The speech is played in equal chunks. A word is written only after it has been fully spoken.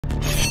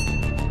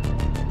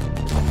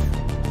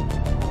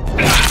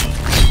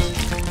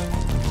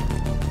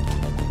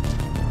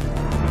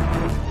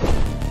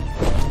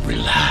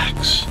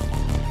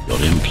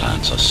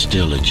implants are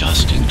still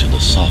adjusting to the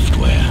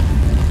software.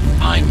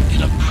 I'm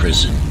in a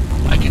prison.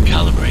 I can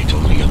calibrate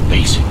only your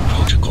basic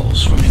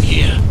protocols from in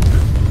here.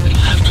 It'll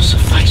have to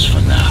suffice for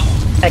now.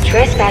 A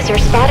trespasser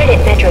spotted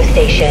at Metro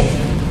Station.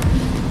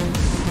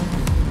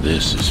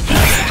 This is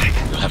bad.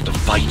 You'll have to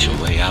fight your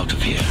way out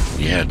of here.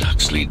 The air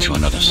ducts lead to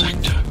another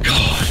sector.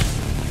 God,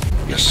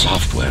 your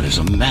software is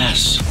a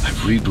mess. I've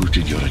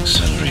rebooted your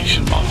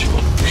acceleration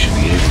module. You should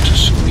be able to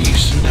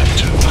squeeze through that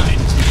turbine.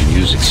 You can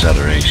use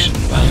acceleration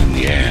while in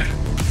the air.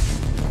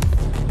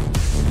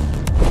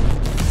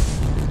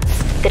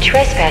 The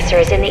trespasser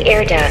is in the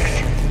air ducts.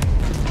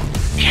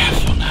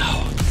 Careful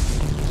now.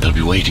 They'll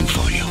be waiting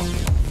for you.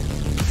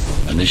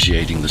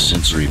 Initiating the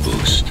sensory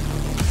boost.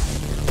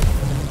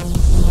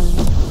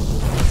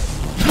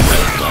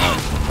 Well done,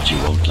 but you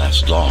won't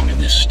last long in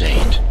this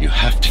state. You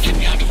have to get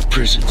me out of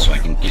prison so I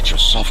can get your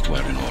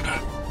software in order.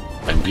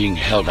 I'm being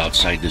held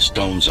outside this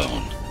dome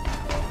zone.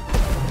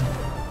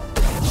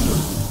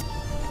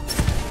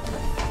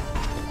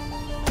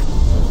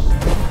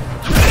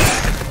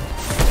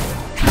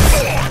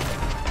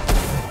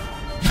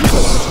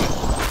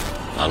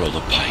 Follow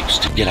the pipes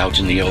to get out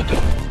in the open.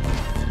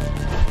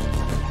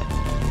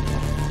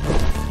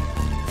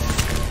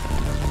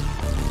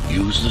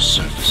 Use the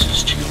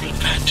surfaces to your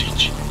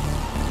advantage.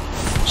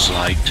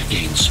 Slide to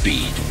gain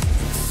speed.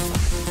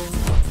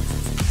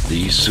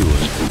 These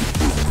sewers...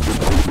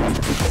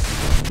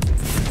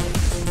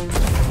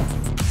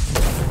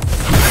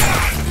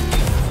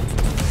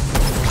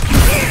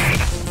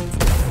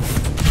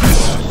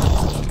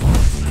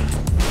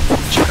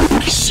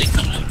 My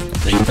signal.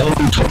 They know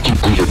I'm talking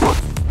to you.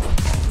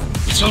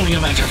 It's only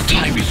a matter of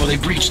time before they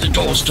breach the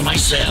doors to my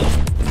cell.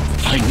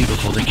 Find me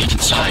before they get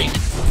inside.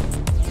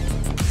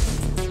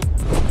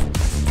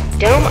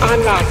 Dome on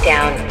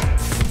lockdown.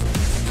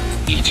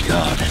 Each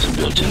guard has a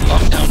built-in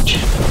lockdown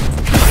chip.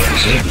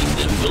 Disabling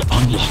them will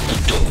unlock the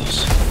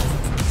doors.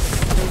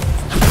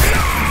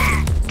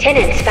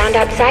 Tenants found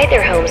outside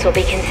their homes will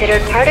be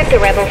considered part of the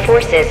rebel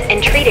forces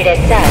and treated as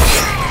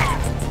such.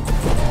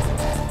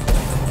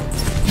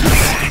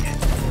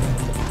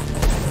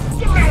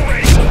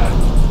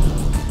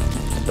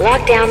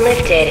 Lockdown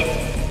lifted.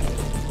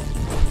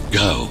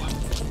 Go.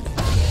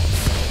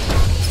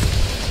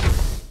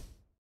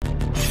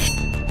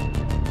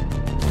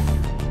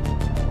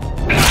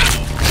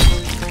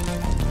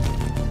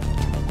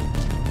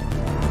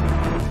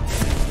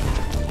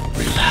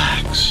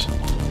 Relax.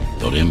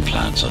 Your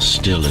implants are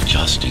still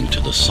adjusting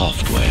to the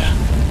software.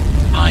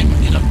 I'm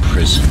in a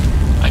prison.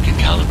 I can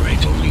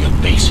calibrate only your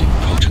basic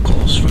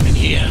protocols from in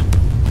here.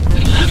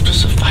 It'll have to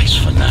suffice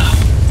for now.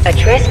 A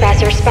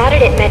trespasser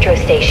spotted at Metro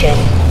Station.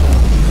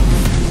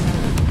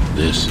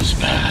 This is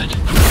bad. You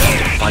have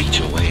to fight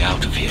your way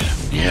out of here.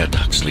 The air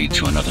ducts lead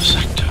to another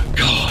sector.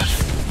 God,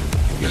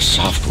 your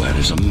software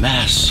is a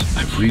mess.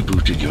 I've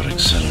rebooted your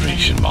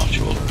acceleration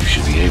module. You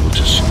should be able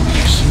to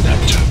squeeze through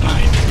that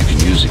turbine. You can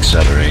use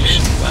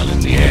acceleration while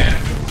in the air.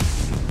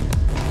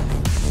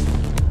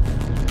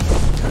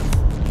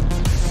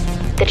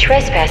 The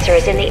trespasser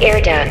is in the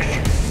air ducts.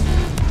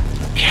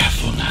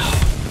 Careful now.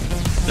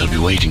 They'll be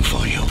waiting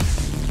for you.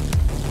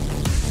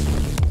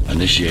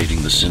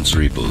 Initiating the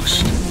sensory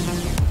boost.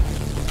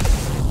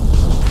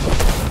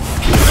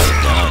 Well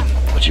done,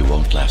 but you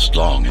won't last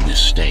long in this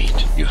state.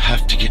 You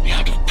have to get me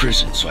out of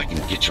prison so I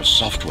can get your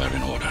software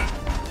in order.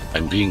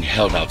 I'm being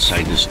held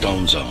outside this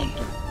dome zone.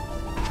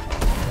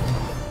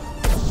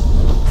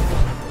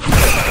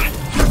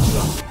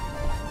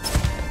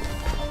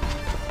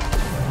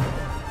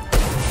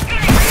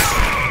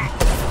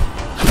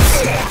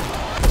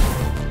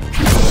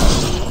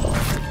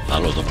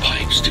 Follow the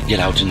pipes to get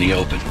out in the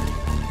open.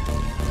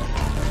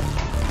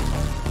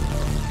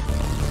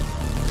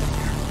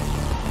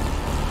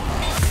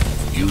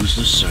 Use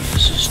the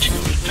surfaces to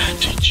your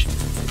advantage.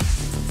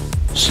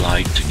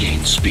 Slide to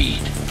gain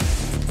speed.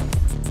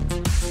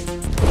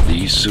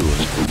 These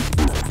sewers...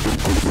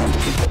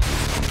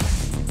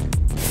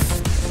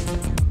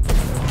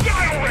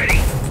 Die already!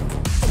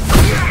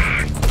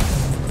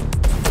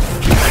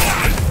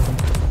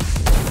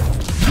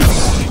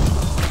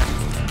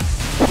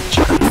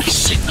 My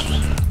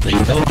signal. They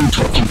know I'm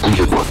talking to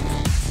you.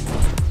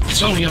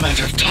 It's only a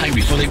matter of time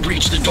before they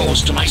breach the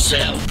doors to my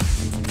cell.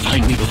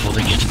 Find me before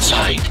they get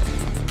inside.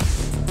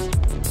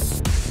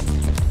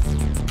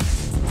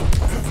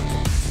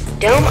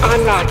 Dome on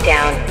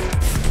lockdown.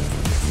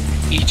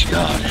 Each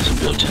guard has a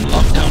built-in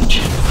lockdown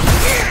chip.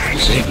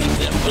 Disabling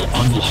them will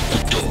unlock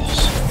the doors.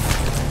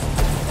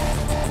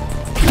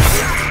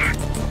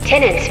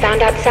 Tenants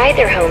found outside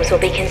their homes will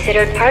be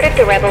considered part of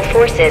the rebel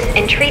forces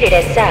and treated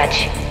as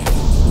such.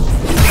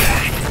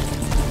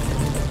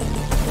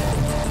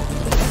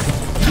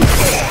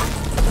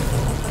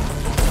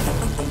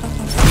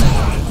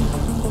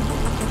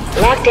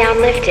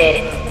 Lockdown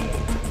lifted.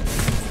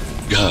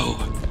 Go.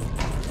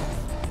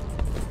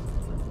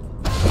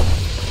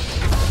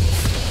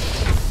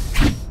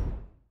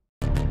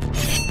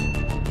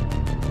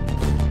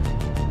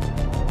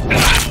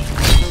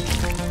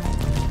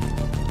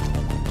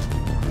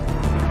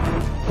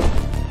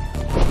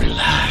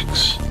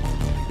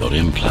 Your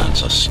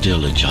implants are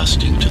still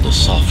adjusting to the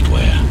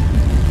software.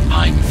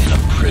 I'm in a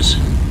prison.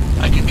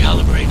 I can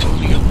calibrate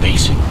only your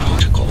basic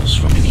protocols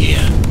from in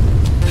here.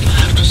 It'll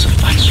have to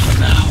suffice for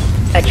now.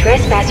 A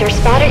trespasser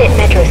spotted at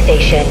Metro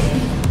Station.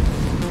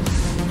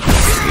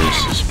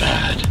 This is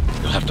bad.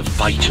 You'll have to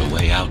fight your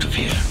way out of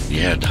here. The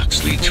air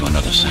ducts lead to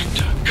another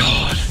sector.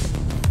 God,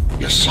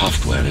 your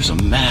software is a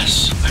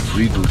mess. I've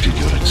rebooted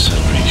your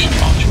acceleration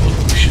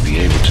module. You should be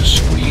able to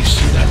squeeze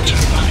through that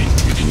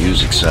turbine. You can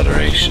use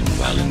acceleration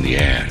while in the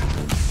air.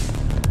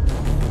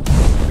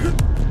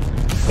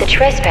 The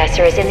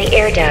trespasser is in the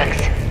air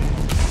ducts.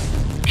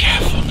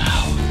 Careful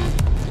now.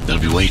 They'll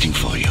be waiting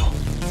for you.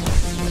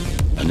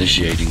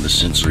 Initiating the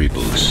sensory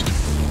boost.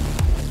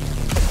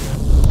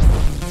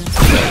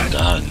 Well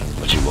done,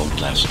 but you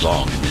won't last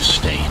long in this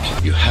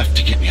state. You have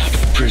to get me out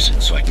of prison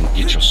so I can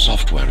get your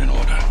software in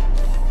order.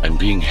 I'm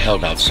being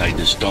held outside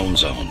this dome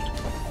zone.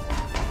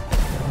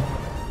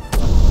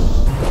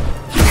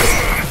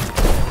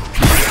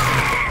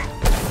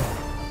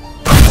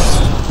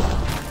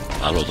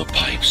 Follow the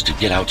pipes to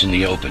get out in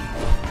the open.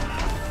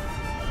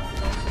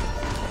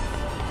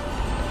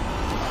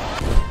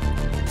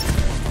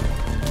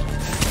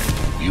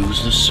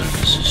 Use the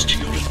surfaces to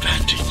your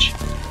advantage.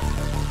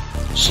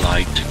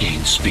 Slide to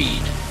gain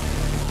speed.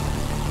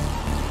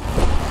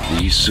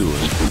 These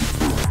sewers...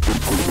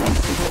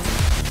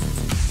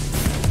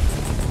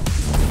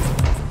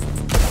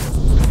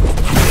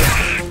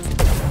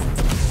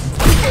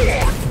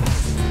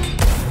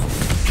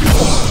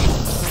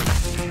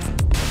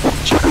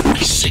 My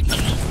signal.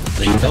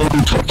 They know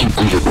I'm talking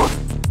to you.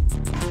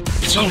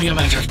 It's only a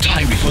matter of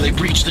time before they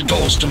breach the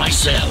doors to my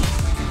cell.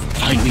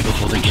 Find me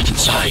before they get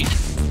inside.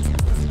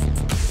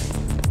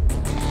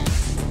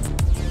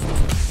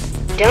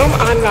 Dome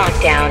on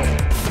lockdown.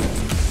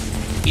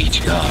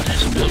 Each guard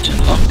has a built-in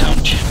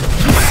lockdown chip.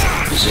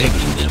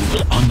 Disabling them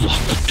will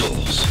unlock the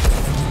doors.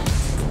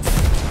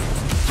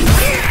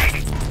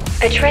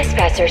 A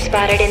trespasser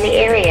spotted in the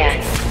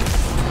area.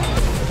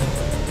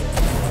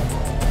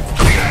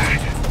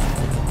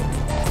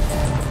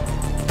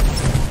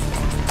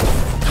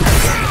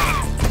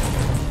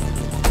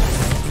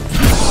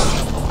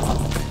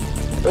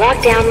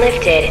 Lockdown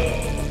lifted.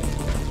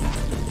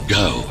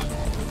 Go.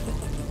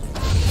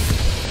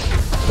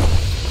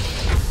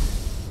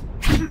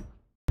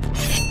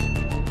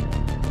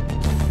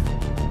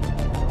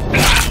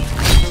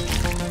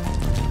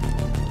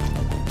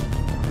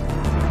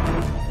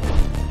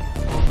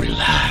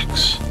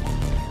 Relax.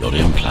 Your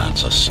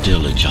implants are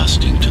still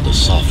adjusting to the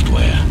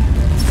software.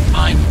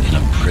 I'm in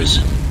a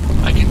prison.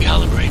 I can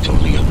calibrate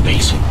only your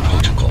basic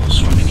protocols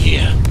from in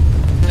here.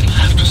 It'll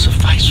have to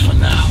suffice for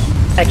now.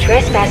 A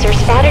trespasser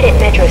spotted at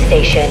Metro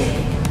Station.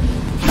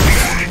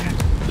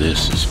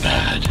 This is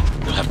bad.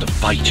 You'll have to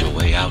fight your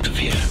way out of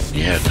here.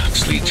 The air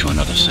ducts lead to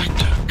another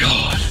sector.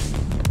 God,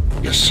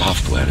 your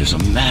software is a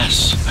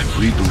mess. I've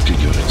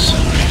rebooted your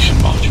acceleration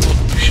module.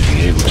 You should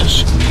be able to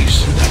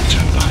squeeze through that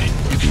turbine.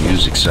 You can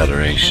use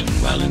acceleration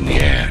while in the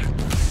air.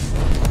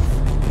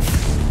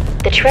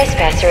 The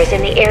trespasser is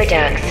in the air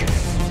ducts.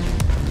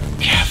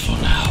 Careful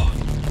now.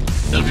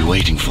 They'll be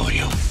waiting for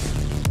you.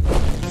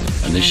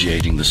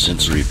 Initiating the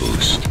sensory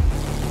boost.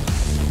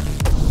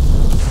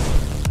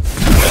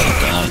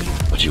 Well done,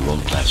 but you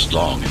won't last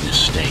long in this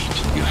state.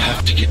 You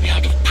have to get me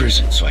out of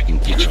prison so I can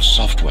get your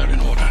software in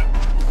order.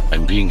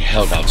 I'm being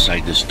held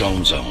outside this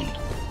dome zone.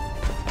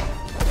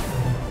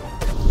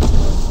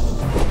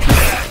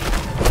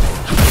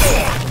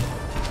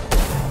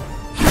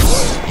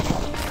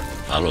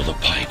 Follow the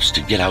pipes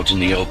to get out in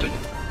the open.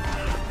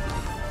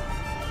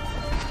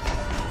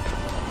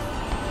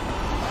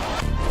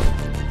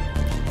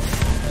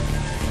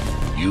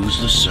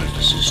 Use the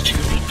surfaces to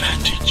your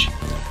advantage.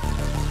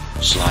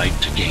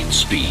 Slide to gain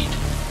speed.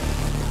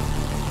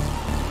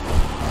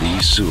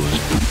 These sewers...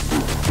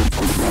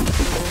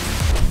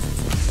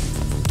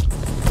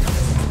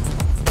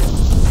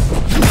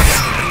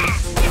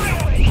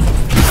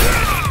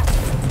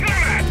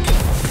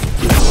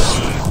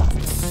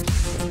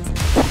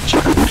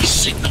 My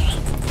signal.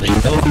 They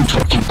know I'm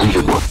talking to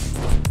you.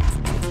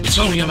 It's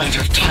only a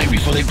matter of time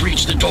before they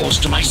breach the doors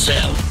to my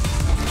cell.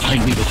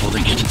 Find me before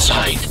they get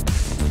inside.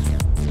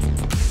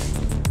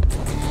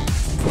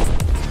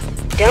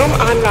 Dome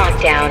on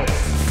lockdown.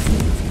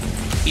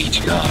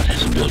 Each guard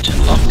has a built-in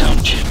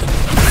lockdown chip.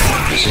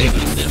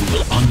 Disabling them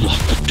will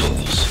unlock the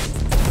doors.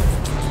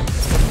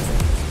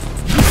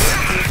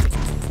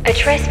 A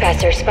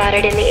trespasser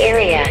spotted in the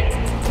area.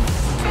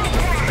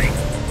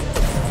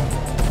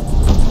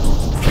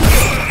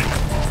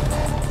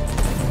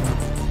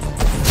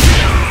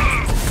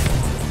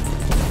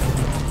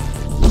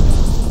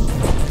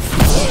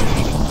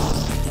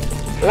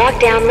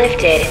 Lockdown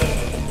lifted.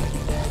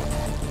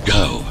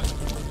 Go.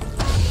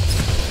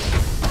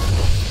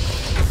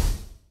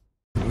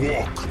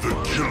 Walk the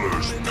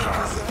killer's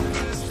path.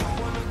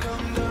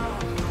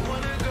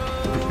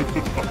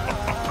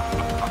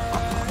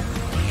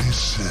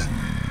 Listen.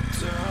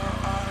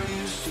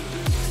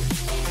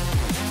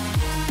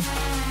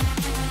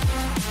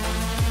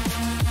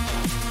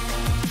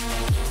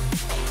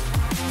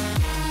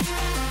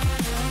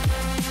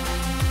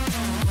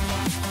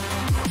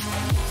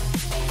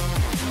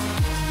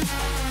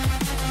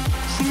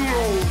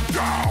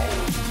 down.